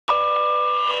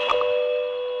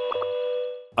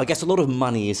I guess a lot of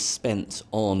money is spent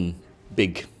on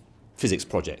big physics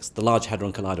projects. The Large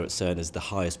Hadron Collider at CERN is the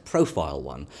highest profile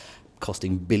one,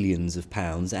 costing billions of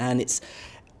pounds, and it's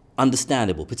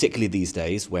understandable, particularly these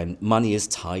days when money is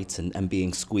tight and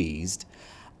being squeezed.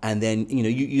 And then,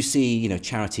 you see,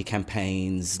 charity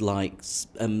campaigns like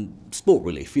sport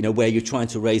relief, where you're trying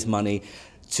to raise money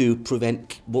to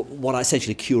prevent what are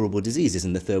essentially curable diseases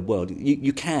in the third world.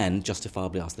 You can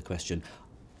justifiably ask the question,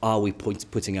 are we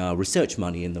putting our research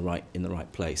money in the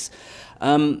right place?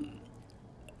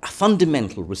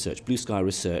 Fundamental research, blue sky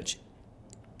research,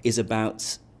 is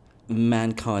about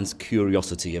mankind's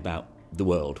curiosity about the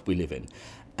world we live in.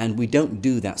 And we don't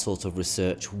do that sort of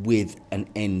research with an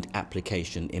end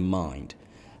application in mind.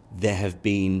 There have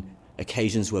been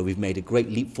occasions where we've made a great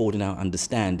leap forward in our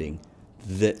understanding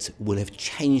that will have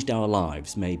changed our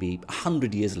lives maybe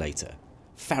 100 years later.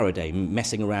 Faraday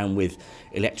messing around with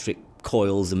electric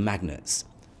coils and magnets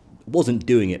wasn't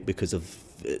doing it because of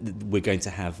we're going to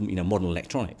have modern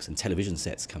electronics and television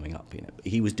sets coming up.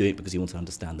 He was doing it because he wanted to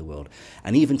understand the world.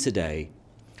 And even today,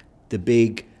 the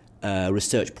big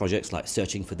research projects like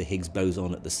searching for the Higgs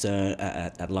boson at the CERN,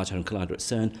 at Large Hadron Collider at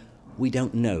CERN, we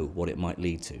don't know what it might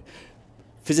lead to.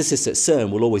 Physicists at CERN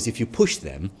will always, if you push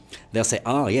them, they'll say,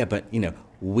 yeah, but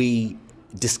we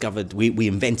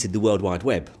invented the World Wide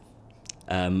Web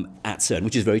at CERN,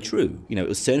 which is very true. It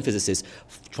was CERN physicists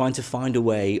trying to find a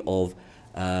way of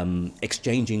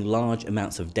exchanging large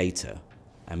amounts of data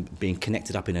and being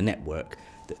connected up in a network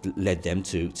that led them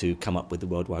to come up with the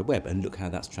World Wide Web, and look how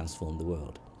that's transformed the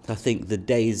world. I think the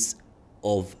days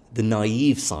of the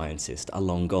naive scientist are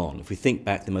long gone. If we think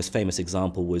back, the most famous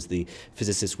example was the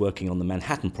physicists working on the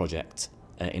Manhattan Project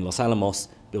in Los Alamos,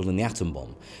 building the atom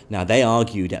bomb. Now, they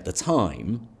argued at the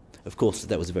time, of course,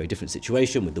 that was a very different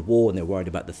situation with the war, and they were worried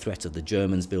about the threat of the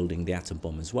Germans building the atom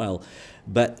bomb as well.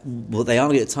 But what they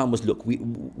argued at the time was, look,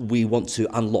 we want to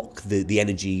unlock the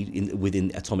energy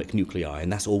within atomic nuclei,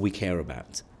 and that's all we care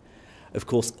about. Of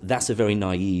course, that's a very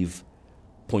naive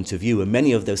point of view, and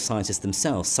many of those scientists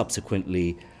themselves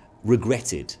subsequently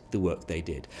regretted the work they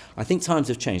did. I think times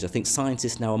have changed. I think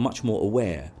scientists now are much more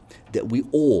aware that we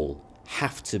all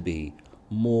have to be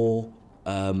more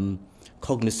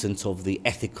cognizant of the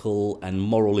ethical and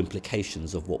moral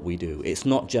implications of what we do. It's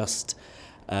not just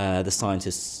the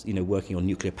scientists working on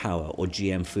nuclear power or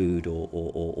GM food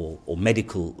or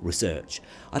medical research.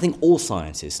 I think all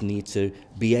scientists need to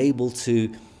be able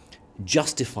to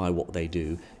justify what they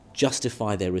do,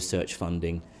 justify their research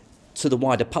funding to the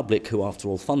wider public, who after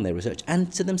all fund their research,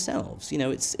 and to themselves.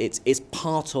 It's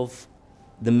part of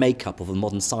the makeup of a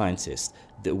modern scientist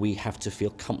that we have to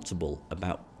feel comfortable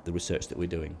about the research that we're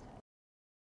doing.